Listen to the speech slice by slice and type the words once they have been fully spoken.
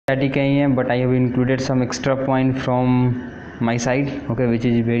static ही है, but I have included some extra point from my side, okay, which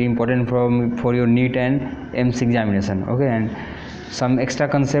is very important for your NEET and Aims examination, okay, and some extra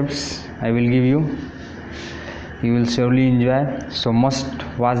concepts I will give you. You will surely enjoy, so must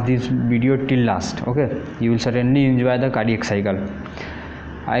watch this video till last, okay. You will certainly enjoy the cardiac cycle.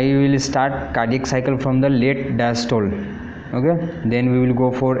 I will start cardiac cycle from the late diastole, okay, then we will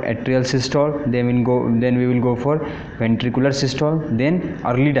go for atrial systole, then we will go for ventricular systole, then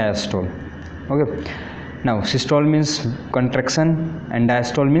early diastole, okay. Now systole means contraction and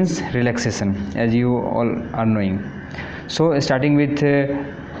diastole means relaxation, as you all are knowing. So starting with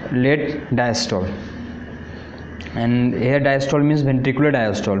late diastole, and here diastole means ventricular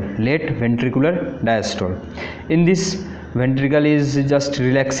diastole, late ventricular diastole. In this, ventricle is just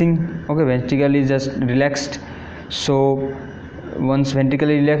relaxing, okay, ventricle is just relaxed. So once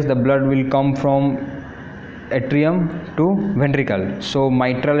ventricle is relaxed, the blood will come from atrium to ventricle. So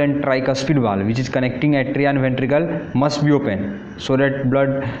mitral and tricuspid valve, which is connecting atria and ventricle, must be open so that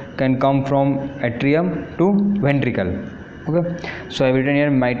blood can come from atrium to ventricle, okay. So I have written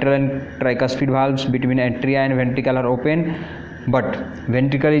here mitral and tricuspid valves between atria and ventricle are open, but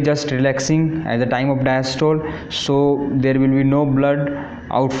ventricle is just relaxing at the time of diastole, so there will be no blood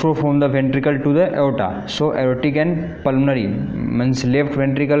outflow from the ventricle to the aorta. So aortic and pulmonary means left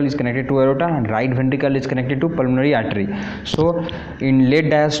ventricle is connected to aorta and right ventricle is connected to pulmonary artery. So in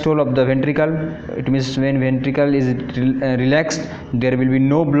late diastole of the ventricle, it means when ventricle is relaxed, there will be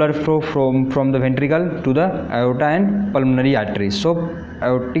no blood flow from the ventricle to the aorta and pulmonary artery. So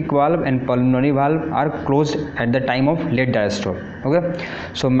aortic valve and pulmonary valve are closed at the time of late diastole, okay.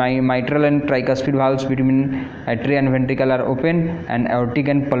 So mitral and tricuspid valves between atria and ventricle are open, and aortic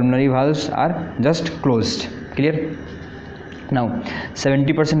and pulmonary valves are just closed. Clear? Now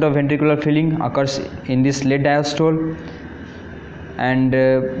 70% of ventricular filling occurs in this late diastole, and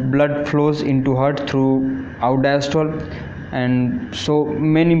blood flows into heart throughout diastole. And so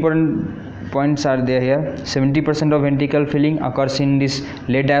many important points are there here. 70% of ventricle filling occurs in this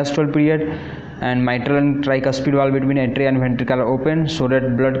late diastole period, and mitral and tricuspid valve between atria and ventricle are open so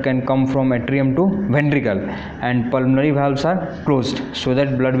that blood can come from atrium to ventricle, and pulmonary valves are closed so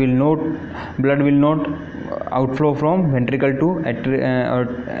that blood will not outflow from ventricle to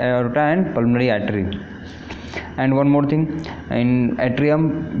aorta and pulmonary artery. And one more thing, in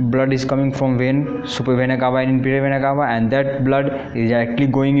atrium, blood is coming from vein, superior vena cava and inferior vena cava, and that blood is actually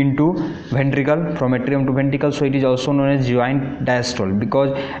going into ventricle from atrium to ventricle. So it is also known as joint diastole,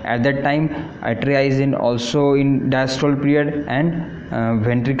 because at that time atria is also in diastole period, and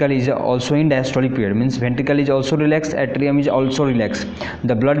ventricle is also in diastolic period. Means ventricle is also relaxed, atrium is also relaxed.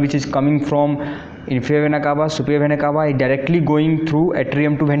 The blood which is coming from inferior vena cava, superior vena cava is directly going through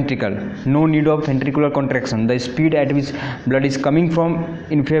atrium to ventricle. No need of ventricular contraction. The speed at which blood is coming from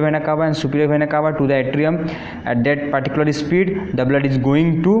inferior vena cava and superior vena cava to the atrium, at that particular speed the blood is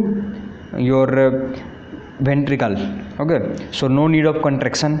going to your ventricle, okay. So no need of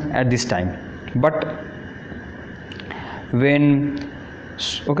contraction at this time. But when,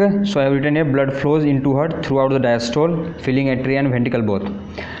 okay, so I have written here, blood flows into heart throughout the diastole, filling atria and ventricle both.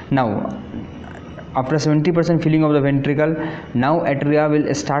 Now after 70% filling of the ventricle, now atria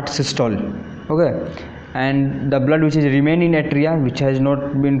will start systole, okay, and the blood which is remain in atria, which has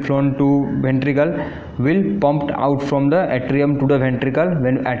not been flown to ventricle, will pumped out from the atrium to the ventricle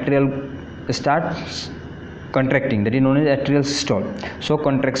when atrial starts contracting, that is known as atrial systole. So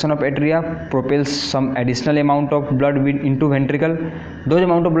contraction of atria propels some additional amount of blood into ventricle, those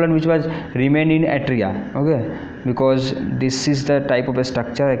amount of blood which was remain in atria, okay, because this is the type of a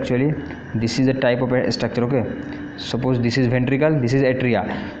structure. Actually this is the type of a structure, okay. Suppose this is ventricle, this is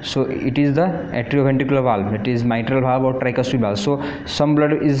atria, so it is the atrioventricular valve, that is mitral valve or tricuspid valve. So some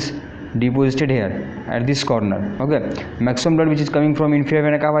blood is deposited here at this corner, okay. Maximum blood which is coming from inferior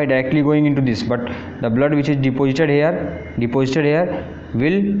vena cava is directly going into this, but the blood which is deposited here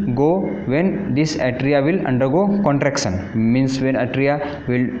will go when this atria will undergo contraction, means when atria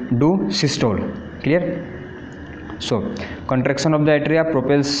will do systole. Clear? So contraction of the atria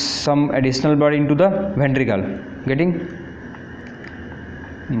propels some additional blood into the ventricle. Getting?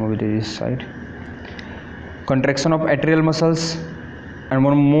 Move it to this side. Contraction of atrial muscles. And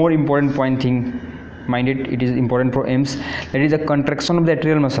one more important point thing, mind it is important for Aims, that is the contraction of the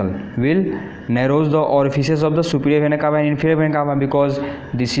atrial muscle will narrows the orifices of the superior vena cava and inferior vena cava, because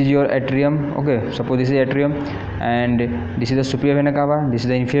this is your atrium, okay. Suppose this is atrium and this is the superior vena cava, this is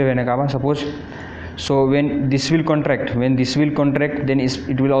the inferior vena cava, suppose. So when this will contract, then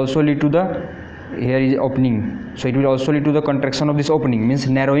it will also lead to the here is opening, so it will also lead to the contraction of this opening, means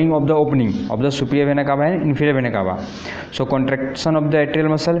narrowing of the opening of the superior vena cava and inferior vena cava. So contraction of the atrial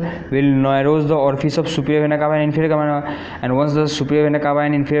muscle will narrows the orifice of superior vena cava and inferior cava, and once the superior vena cava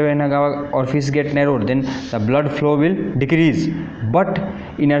and inferior vena cava orifice get narrowed, then the blood flow will decrease, but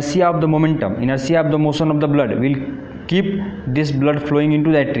inertia of the momentum, inertia of the motion of the blood will keep this blood flowing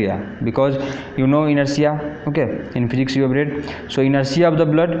into the atria, because you know inertia, okay, in physics you have read. So inertia of the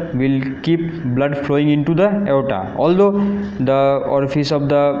blood will keep blood flowing into the aorta, although the orifice of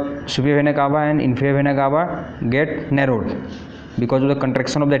the superior vena cava and inferior vena cava get narrowed because of the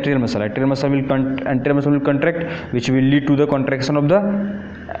contraction of the atrial muscle. Atrial muscle will contract, which will lead to the contraction of the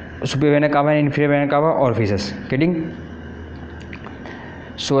superior vena cava and inferior vena cava orifices. Getting?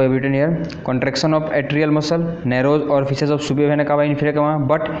 So I have written here, contraction of atrial muscle narrows orifices of superior vena cava and inferior cava,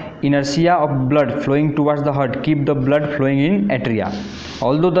 but inertia of blood flowing towards the heart keep the blood flowing in atria.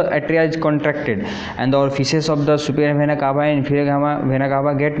 Although the atria is contracted and the orifices of the superior vena cava and inferior vena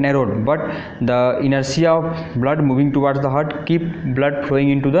cava get narrowed, but the inertia of blood moving towards the heart keep blood flowing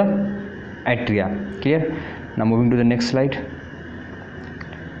into the atria. Clear? Now moving to the next slide.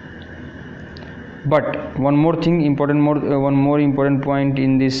 But one more important point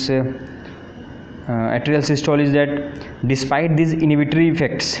in this atrial systole is that despite these inhibitory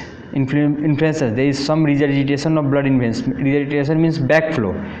effects influences, there is some regurgitation of blood in veins. Regurgitation means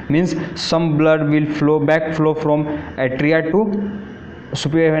backflow, means some blood will backflow from atria to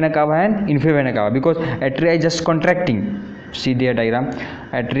superior vena cava and inferior vena cava, because atria is just contracting. See their diagram,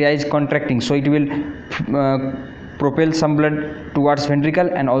 atria is contracting, so it will propel some blood towards ventricle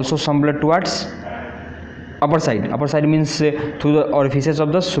and also some blood towards upper side means through the orifices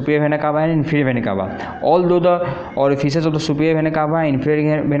of the superior vena cava and inferior vena cava. Although the orifices of the superior vena cava and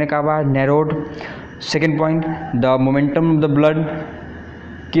inferior vena cava narrowed, second point, the momentum of the blood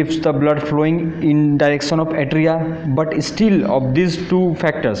keeps the blood flowing in direction of atria, but still of these two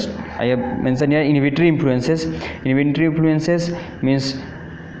factors I have mentioned here, inhibitory influences means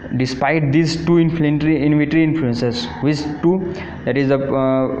despite these two inhibitory influences, which two, that is the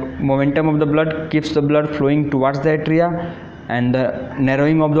momentum of the blood keeps the blood flowing towards the atria and the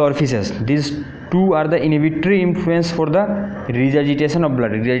narrowing of the orifices, these two are the inhibitory influence for the regurgitation of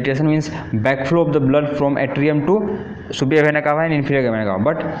blood. Regurgitation means backflow of the blood from atrium to superior vena cava and inferior vena cava,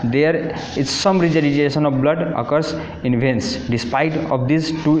 but there is some regurgitation of blood occurs in veins despite of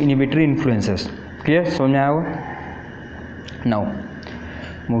these two inhibitory influences. Clear? So now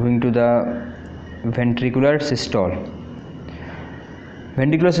moving to the ventricular systole.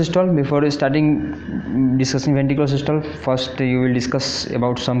 Ventricular systole, before starting discussing ventricular systole, first you will discuss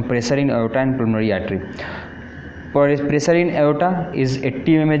about some pressure in aorta and pulmonary artery. Pressure in aorta is 80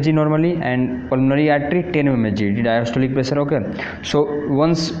 mmHg normally, and pulmonary artery 10 mmHg diastolic pressure. Okay, so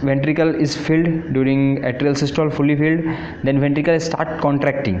once ventricle is filled during atrial systole, fully filled, then ventricle start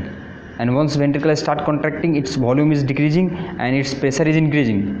contracting, and once ventricle start contracting, its volume is decreasing and its pressure is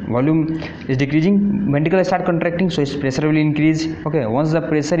increasing. Volume is decreasing, ventricle start contracting, so its pressure will increase. Okay, once the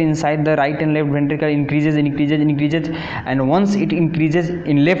pressure inside the right and left ventricle increases, and once it increases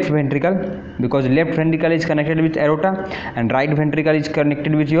in left ventricle, because left ventricle is connected with aorta and right ventricle is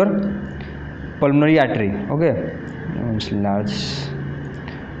connected with your pulmonary artery. Okay, it's large,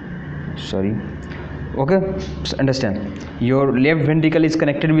 sorry. Okay, so understand, your left ventricle is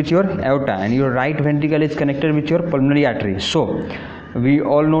connected with your aorta and your right ventricle is connected with your pulmonary artery. So we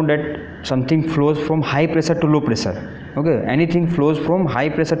all know that something flows from high pressure to low pressure. Okay, anything flows from high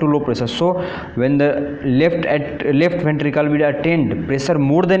pressure to low pressure. So when the left ventricle will attain pressure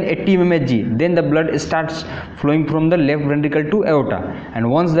more than 80 mmHg, then the blood starts flowing from the left ventricle to aorta, and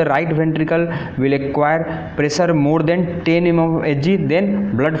once the right ventricle will acquire pressure more than 10 mmHg,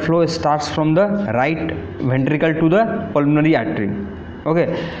 then blood flow starts from the right ventricle to the pulmonary artery. Okay,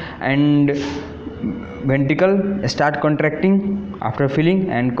 and ventricle start contracting after filling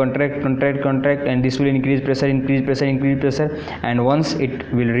and contract, and this will increase pressure, and once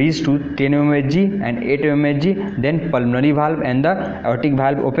it will reach to 10 mmHg and 8 mmHg, then pulmonary valve and the aortic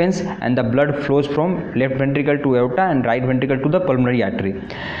valve opens and the blood flows from left ventricle to aorta and right ventricle to the pulmonary artery.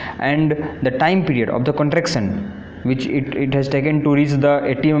 And the time period of the contraction which it has taken to reach the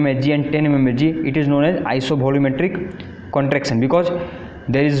 80 mmHg and 10 mmHg, it is known as isovolumetric contraction, because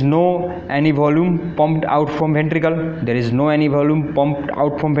there is no any volume pumped out from ventricle,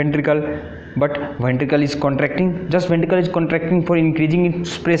 but ventricle is contracting. Just ventricle is contracting for increasing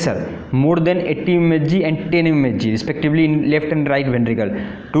its pressure more than 80 mmHg and 10 mmHg respectively in left and right ventricle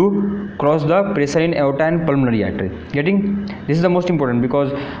to cross the pressure in aorta and pulmonary artery. Getting? This is the most important,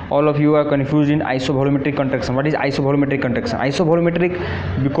 because all of you are confused in isovolumetric contraction. What is isovolumetric contraction?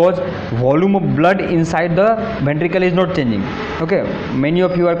 Isovolumetric because volume of blood inside the ventricle is not changing. Okay, many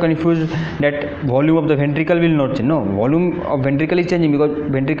of you are confused that volume of the ventricle will not change. No, volume of ventricle is changing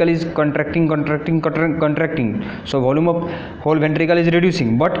because ventricle is contracting. So volume of whole ventricle is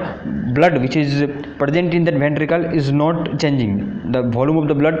reducing, but blood which is present in that ventricle is not changing. The volume of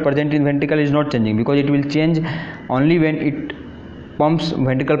the blood present in ventricle is not changing, because it will change only when it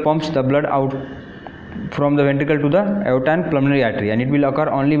ventricle pumps the blood out from the ventricle to the aorta and pulmonary artery, and it will occur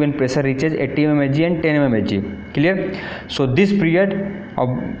only when pressure reaches 80 mmHg and 10 mmHg. Clear? So this period of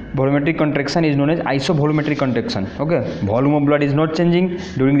volumetric contraction is known as isovolumetric contraction. Okay, volume of blood is not changing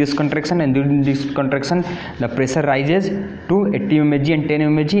during this contraction, and during this contraction the pressure rises to 80 mmHg and 10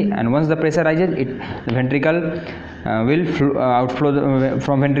 mmHg, and once the pressure rises, the ventricle will outflow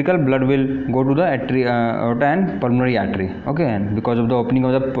from ventricle, blood will go to the aorta and pulmonary artery. Okay, and because of the opening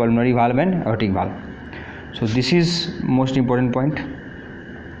of the pulmonary valve and aortic valve. So this is most important point.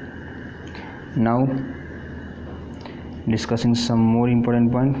 Now discussing some more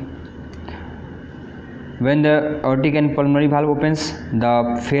important point. When the aortic and pulmonary valve opens,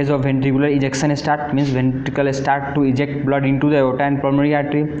 the phase of ventricular ejection start, means ventricle start to eject blood into the aorta and pulmonary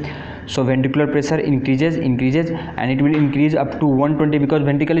artery. So ventricular pressure increases, and it will increase up to 120, because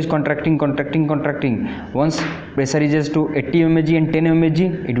ventricle is contracting. Once pressure reaches to 80 mmHg and 10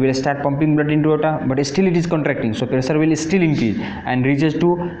 mmHg, it will start pumping blood into aorta, but still it is contracting, so pressure will still increase and reaches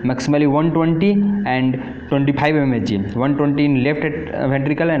to maximally 120 and 25 mmHg. 120 in left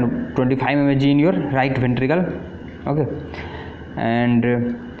ventricle and 25 mmHg in your right ventricle. Okay, and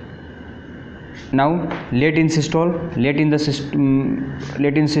now late in systole of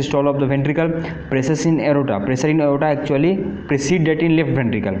the ventricle, pressure in aorta actually precede that in left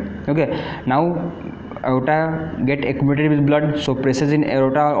ventricle. Okay, now aorta get accumulated with blood, so pressure in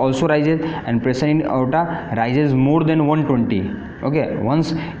aorta also rises, and pressure in aorta rises more than 120. Okay,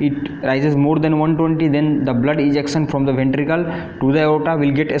 once it rises more than 120, then the blood ejection from the ventricle to the aorta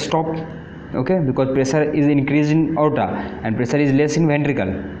will get stopped. Okay, because pressure is increased in aorta and pressure is less in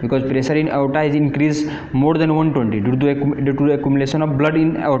ventricle, because pressure in aorta is increased more than 120 due to the accumulation of blood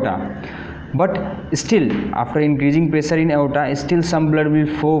in aorta. But still, after increasing pressure in aorta, still some blood will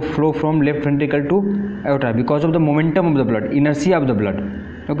flow from left ventricle to aorta because of the momentum of the blood, inertia of the blood.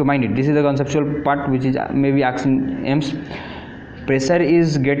 Okay, mind it, this is the conceptual part which is maybe asked in Aims. Pressure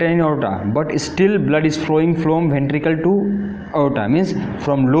is greater in aorta, but still blood is flowing from ventricle to aorta, means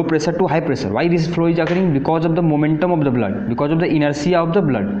from low pressure to high pressure. Why this flow is occurring? Because of the momentum of the blood, because of the inertia of the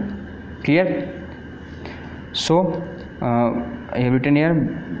blood. Clear? So I have written here,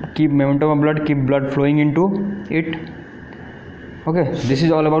 keep momentum of blood, keep blood flowing into it. Okay, this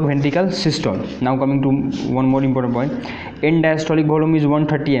is all about ventricle systole. Now coming to one more important point. End diastolic volume is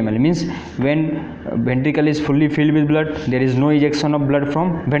 130 ml, means when ventricle is fully filled with blood, there is no ejection of blood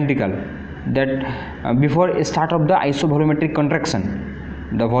from ventricle. That before start of the isovolumetric contraction,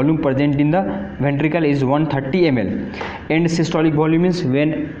 the volume present in the ventricle is 130 ml. End systolic volume is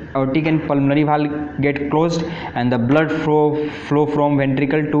when aortic and pulmonary valve get closed and the blood flow from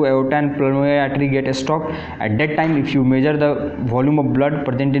ventricle to aorta and pulmonary artery get stopped. At that time, if you measure the volume of blood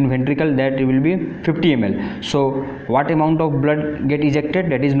present in ventricle, that it will be 50 ml. So what amount of blood get ejected,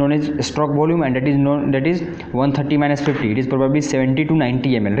 that is known as stroke volume, and that is 130 minus 50. It is probably 70 to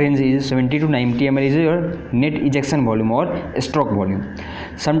 90 ml. Range is 70 to 90 ml is your net ejection volume or stroke volume.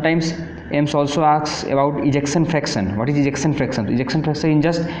 Sometimes Aims also asks about ejection fraction. What is ejection fraction? Ejection fraction is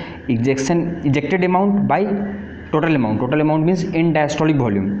just ejected amount by total amount. Total amount means end diastolic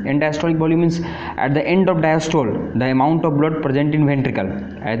volume. End diastolic volume means at the end of diastole, the amount of blood present in ventricle.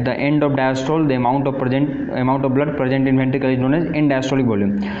 At the end of diastole, the amount of blood present in ventricle is known as end diastolic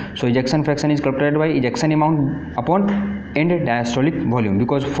volume. So ejection fraction is calculated by ejection amount upon end diastolic volume,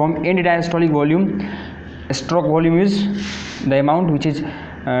 because from end diastolic volume, stroke volume is the amount which is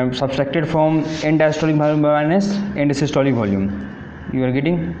subtracted from end diastolic volume minus end systolic volume. You are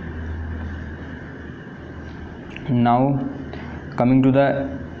getting? Now coming to the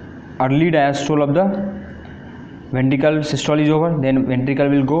early diastole of the ventricle, systole is over, then ventricle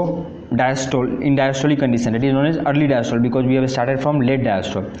will go diastole in diastolic condition. That is known as early diastole, because we have started from late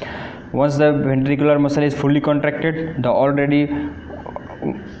diastole. Once the ventricular muscle is fully contracted, I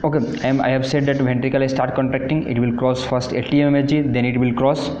have said that ventricle start contracting, it will cross first 80 mmHg, then it will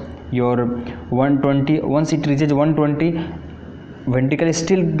cross your 120. Once it reaches 120, ventricle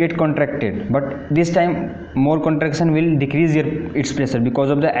still get contracted, but this time more contraction will decrease its pressure because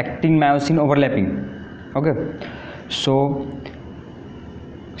of the actin myosin overlapping. Okay, so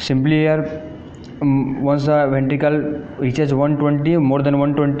simply here once the ventricle reaches 120, more than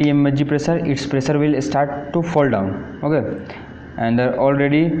 120 mmHg pressure, its pressure will start to fall down. Okay, and the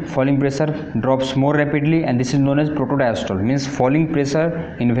already falling pressure drops more rapidly, and this is known as protodiastole. Means falling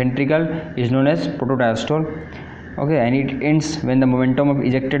pressure in ventricle is known as protodiastole. Okay, and it ends when the momentum of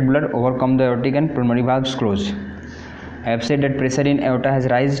ejected blood overcome the aortic and pulmonary valves close. I have said that pressure in aorta has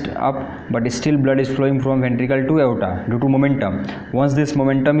raised up, but still blood is flowing from ventricle to aorta due to momentum. Once this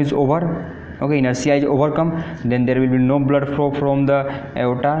momentum is over, okay, inertia is overcome, then there will be no blood flow from the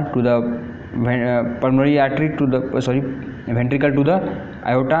aorta to the pulmonary artery to the ventricle to the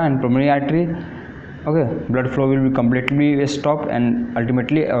aorta and pulmonary artery. Okay, blood flow will be completely stopped, and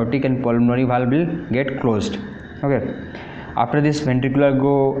ultimately aortic and pulmonary valve will get closed. Okay, after this ventricular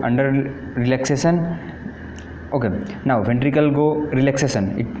go under relaxation. Okay, now ventricle go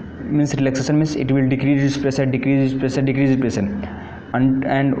relaxation. It means relaxation means it will decrease its pressure, decrease its pressure, decrease its pressure,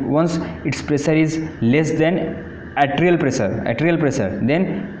 and once its pressure is less than atrial pressure,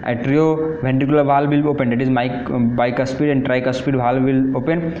 then atrioventricular valve will open, that is bicuspid and tricuspid valve will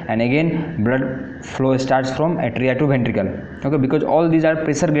open, and again blood flow starts from atria to ventricle. Okay, because all these are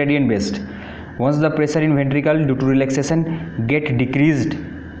pressure gradient based. Once the pressure in ventricle due to relaxation get decreased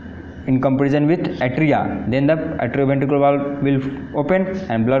in comparison with atria, then the atrioventricular valve will open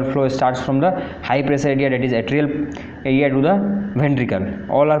and blood flow starts from the high pressure area, that is atrial area, to the ventricle.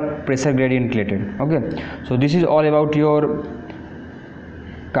 All are pressure gradient related. Okay, so this is all about your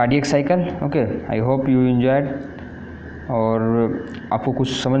cardiac cycle. Okay, I hope you enjoyed, और आपको कुछ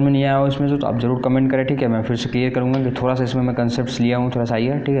समझ में नहीं आया हो इसमें तो आप ज़रूर कमेंट करें, ठीक है। मैं फिर से क्लियर करूँगा कि थोड़ा सा इसमें मैं कंसेप्ट्स लिया हूँ, थोड़ा सा ही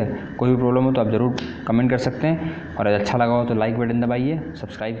है, ठीक है। कोई भी प्रॉब्लम हो तो आप ज़रूर कमेंट कर सकते हैं, और अच्छा लगा हो तो लाइक बटन दबाइए,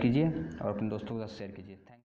 सब्सक्राइब कीजिए और अपने दोस्तों के साथ शेयर कीजिए। थैंक